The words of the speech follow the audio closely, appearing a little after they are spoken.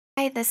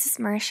Hi, this is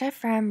Marisha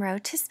from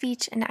Road to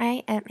Speech, and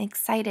I am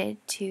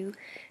excited to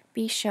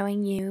be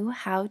showing you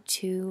how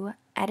to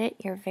edit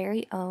your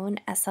very own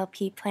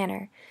SLP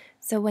planner.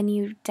 So when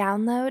you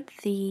download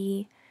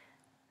the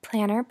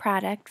planner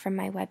product from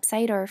my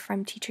website or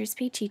from Teachers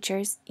Pay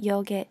Teachers,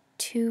 you'll get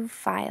two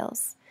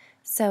files.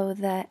 So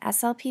the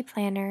SLP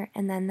planner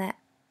and then the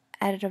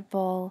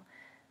editable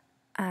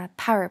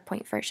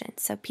PowerPoint version,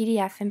 so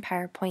PDF and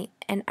PowerPoint.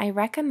 And I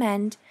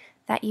recommend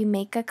that you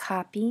make a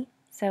copy,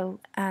 so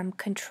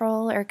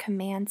Control or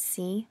Command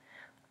C,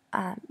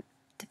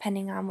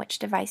 depending on which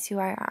device you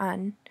are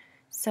on,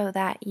 so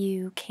that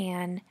you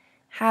can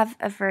have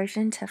a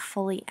version to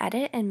fully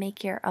edit and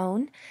make your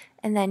own,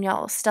 and then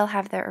you'll still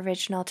have the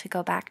original to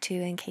go back to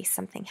in case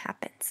something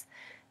happens.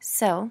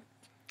 So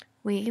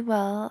we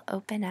will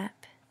open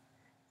up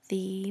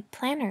the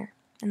planner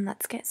and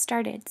let's get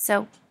started.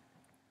 So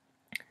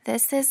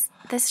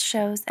this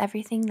shows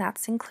everything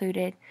that's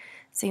included.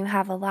 So you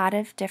have a lot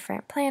of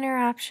different planner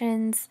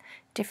options,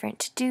 different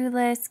to-do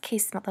lists,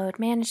 case load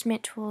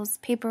management tools,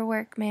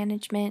 paperwork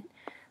management,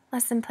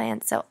 lesson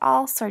plans, so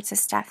all sorts of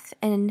stuff.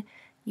 And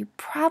you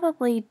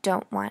probably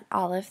don't want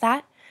all of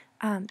that.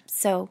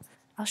 So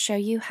I'll show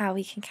you how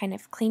we can kind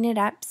of clean it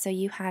up so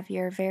you have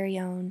your very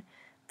own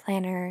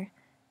planner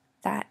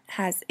that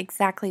has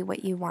exactly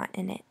what you want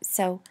in it.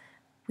 So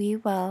we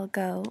will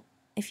go,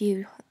 if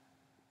you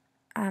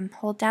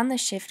hold down the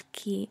Shift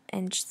key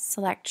and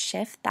select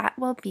Shift, that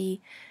will be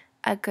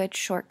a good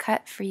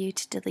shortcut for you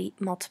to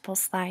delete multiple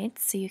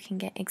slides so you can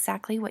get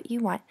exactly what you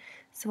want.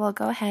 So we'll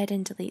go ahead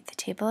and delete the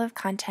table of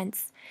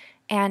contents,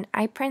 and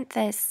I print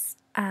this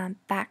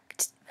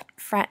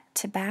front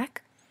to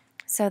back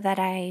so that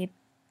I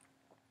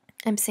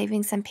am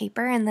saving some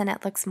paper and then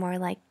it looks more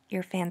like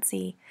your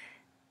fancy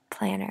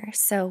planner.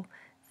 So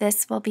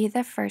this will be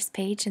the first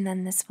page and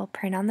then this will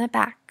print on the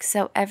back.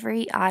 So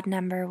every odd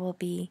number will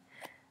be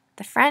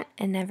the front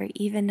and every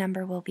even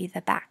number will be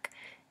the back.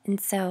 And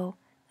so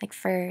like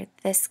for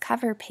this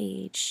cover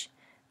page,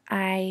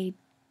 I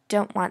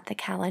don't want the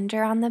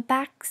calendar on the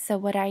back. So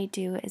what I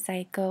do is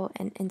I go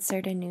and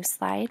insert a new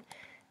slide,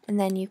 and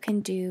then you can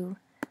do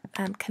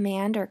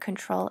Command or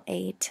Control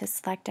A to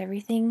select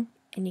everything,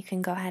 and you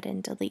can go ahead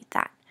and delete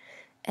that.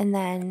 And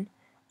then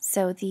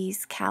so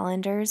these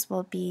calendars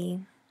will be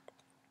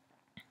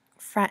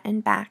front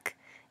and back,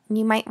 and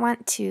you might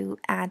want to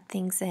add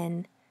things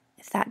in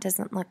if that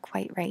doesn't look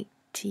quite right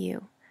to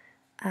you.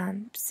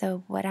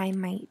 So what I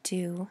might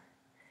do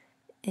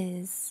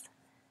is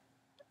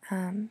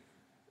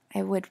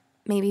I would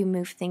maybe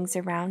move things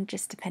around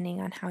just depending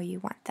on how you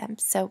want them.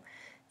 So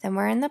then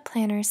we're in the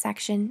planner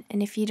section,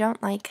 and if you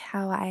don't like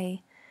how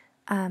I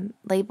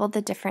labeled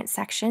the different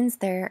sections,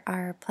 there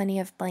are plenty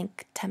of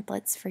blank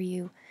templates for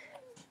you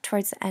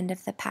towards the end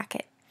of the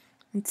packet.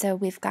 And so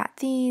we've got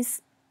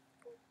these,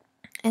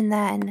 and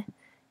then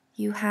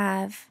you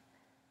have,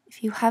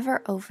 if you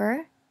hover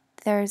over,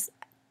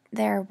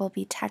 there will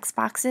be text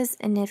boxes,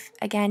 and if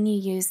again you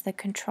use the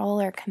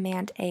Control or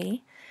Command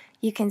A,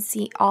 you can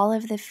see all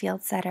of the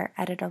fields that are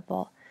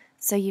editable.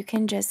 So you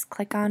can just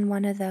click on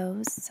one of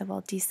those, so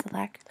we'll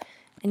deselect,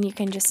 and you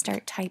can just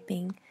start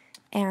typing,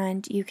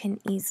 and you can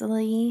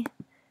easily,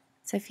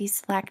 so if you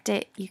select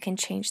it, you can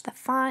change the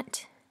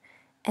font,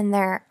 and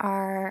there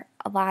are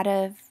a lot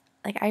of,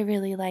 like I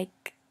really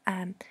like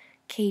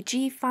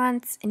KG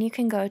fonts, and you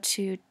can go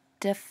to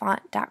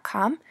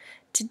defont.com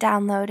to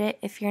download it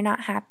if you're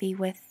not happy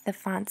with the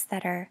fonts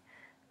that are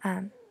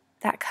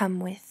that come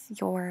with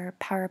your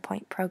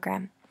PowerPoint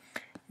program.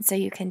 And so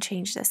you can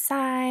change the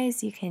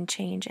size, you can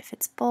change if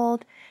it's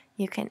bold,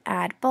 you can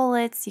add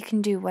bullets, you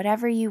can do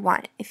whatever you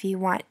want. If you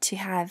want to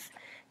have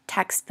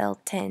text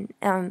built in,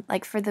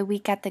 like for the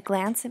week at the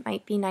glance, it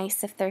might be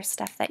nice if there's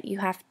stuff that you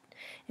have,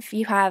 if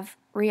you have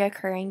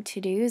reoccurring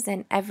to-dos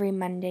and every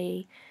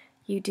Monday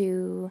you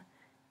do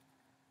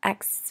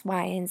X,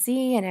 Y, and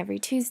Z, and every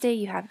Tuesday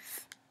you have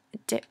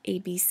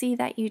ABC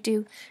that you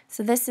do.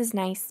 So this is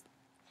nice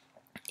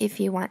if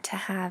you want to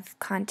have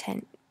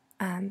content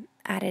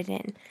added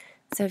in.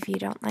 So if you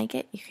don't like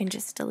it, you can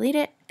just delete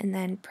it and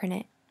then print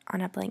it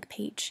on a blank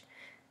page.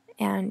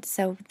 And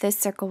so this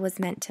circle was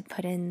meant to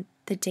put in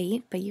the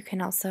date, but you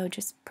can also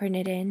just print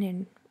it in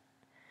and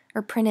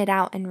or print it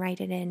out and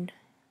write it in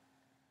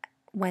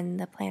when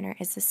the planner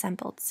is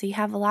assembled. So you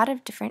have a lot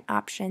of different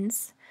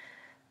options.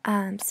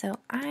 So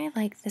I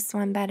like this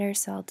one better,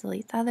 so I'll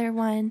delete the other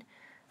one.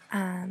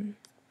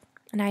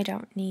 And I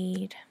don't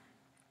need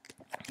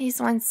these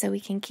ones, so we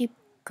can keep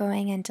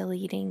going and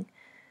deleting.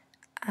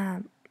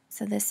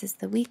 So this is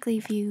the weekly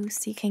view,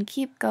 so you can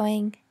keep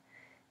going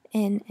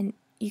in and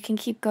you can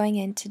keep going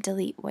in to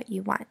delete what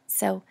you want.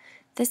 So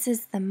this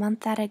is the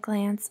month at a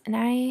glance, and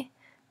I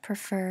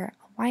prefer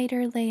a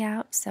wider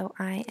layout, so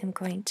I am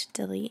going to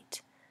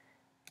delete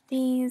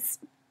these.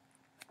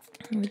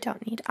 We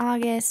don't need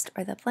August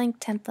or the blank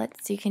template,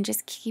 so you can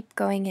just keep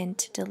going in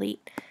to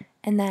delete.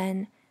 And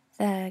then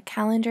the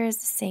calendar is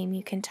the same.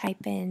 You can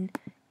type in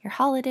your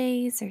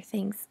holidays or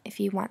things if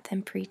you want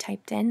them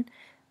pre-typed in.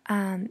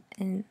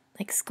 And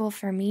like school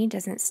for me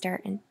doesn't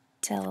start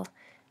until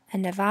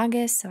end of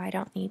August, so I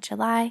don't need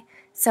July.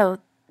 So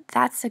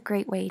that's a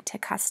great way to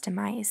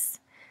customize.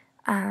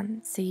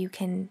 So you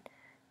can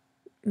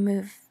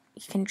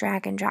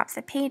drag and drop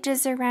the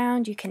pages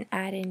around, you can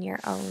add in your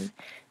own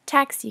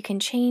text, you can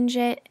change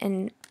it,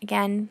 and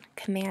again,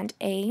 Command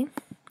A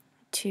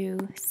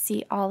to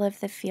see all of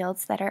the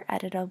fields that are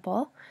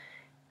editable.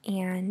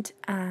 And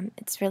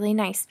it's really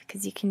nice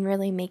because you can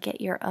really make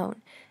it your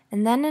own.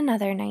 And then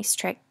another nice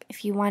trick,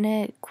 if you want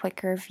a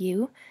quicker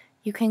view,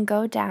 you can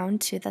go down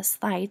to the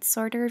slide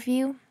sorter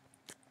view,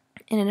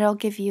 and it'll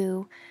give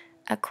you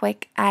a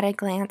quick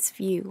at-a-glance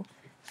view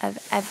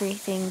of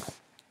everything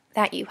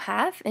that you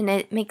have, and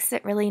it makes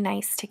it really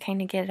nice to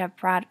kind of get a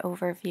broad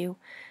overview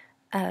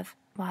of,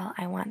 well,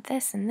 I want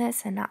this and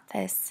not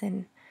this,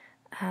 and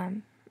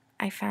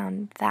I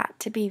found that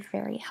to be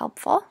very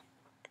helpful.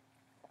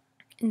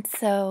 And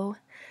so,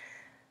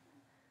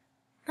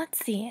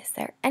 let's see, is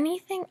there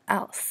anything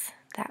else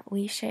that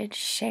we should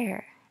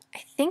share? I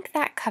think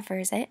that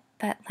covers it,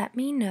 but let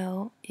me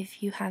know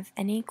if you have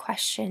any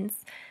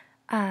questions.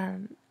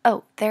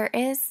 Oh, there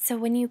is, so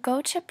when you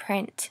go to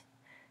print,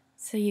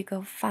 so you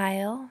go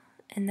File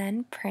and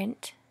then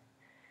Print,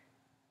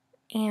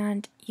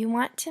 and you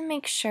want to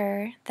make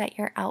sure that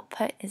your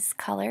output is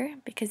color,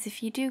 because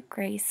if you do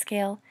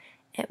grayscale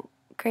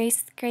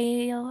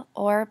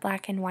or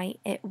black and white,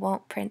 it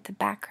won't print the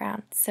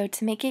background. So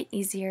to make it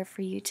easier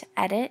for you to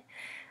edit,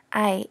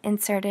 I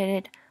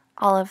inserted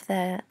all of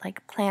the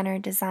planner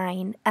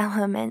design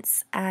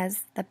elements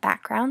as the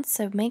background.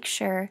 So make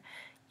sure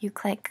you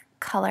click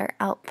color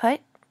output,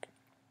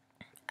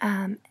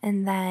 and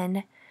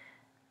then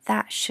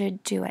that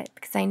should do it,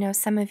 because I know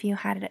some of you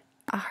had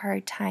a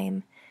hard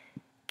time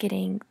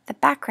getting the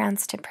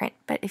backgrounds to print,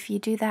 but if you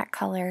do that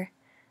color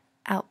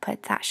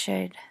output, that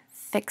should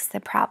fix the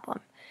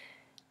problem.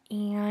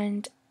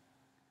 And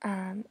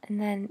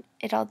then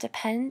it'll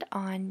depend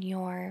on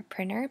your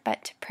printer,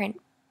 but to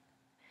print,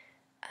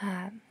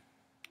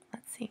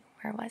 let's see,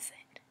 where was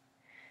it?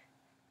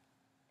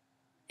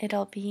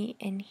 It'll be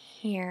in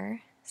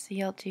here, so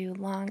you'll do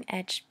long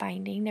edge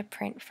binding to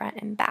print front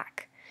and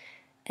back.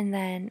 And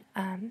then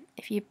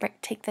if you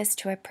take this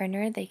to a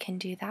printer, they can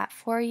do that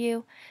for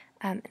you,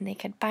 and they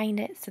could bind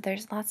it. So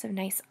there's lots of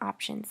nice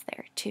options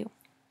there too.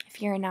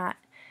 If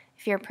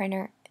your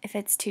printer, if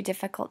it's too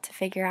difficult to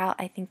figure out,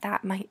 I think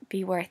that might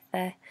be worth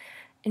the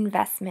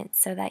investment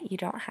so that you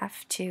don't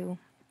have to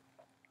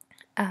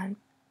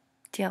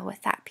deal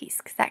with that piece,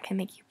 because that can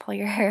make you pull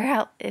your hair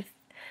out if,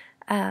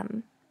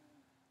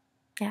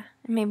 yeah,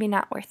 maybe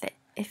not worth it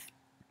if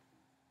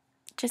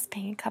just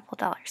paying a couple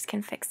dollars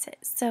can fix it.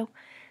 So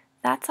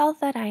that's all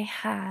that I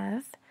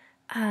have.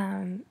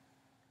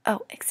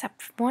 Oh,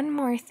 except one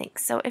more thing.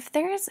 So if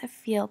there is a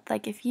field,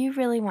 like if you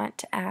really want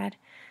to add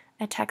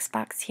a text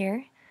box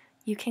here,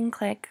 you can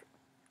click,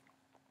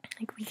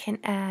 like we can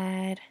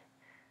add,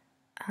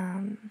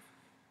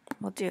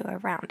 we'll do a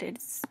rounded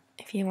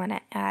if you want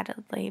to add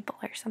a label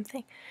or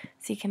something.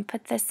 So you can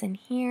put this in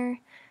here,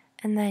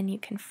 and then you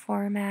can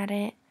format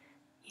it.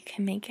 You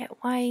can make it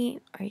white,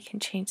 or you can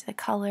change the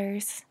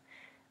colors,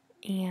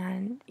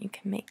 and you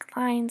can make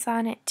lines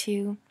on it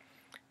too.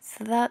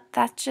 So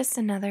that's just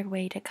another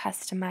way to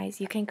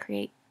customize. You can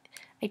create,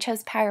 I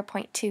chose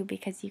PowerPoint too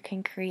because you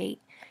can create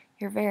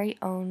your very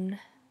own,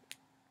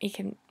 you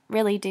can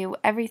really do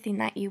everything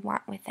that you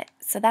want with it.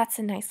 So that's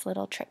a nice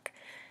little trick.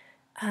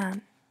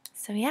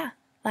 So yeah,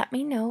 let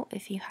me know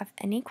if you have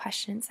any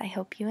questions. I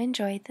hope you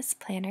enjoyed this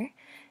planner,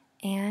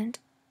 and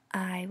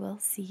I will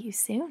see you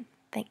soon.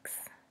 Thanks.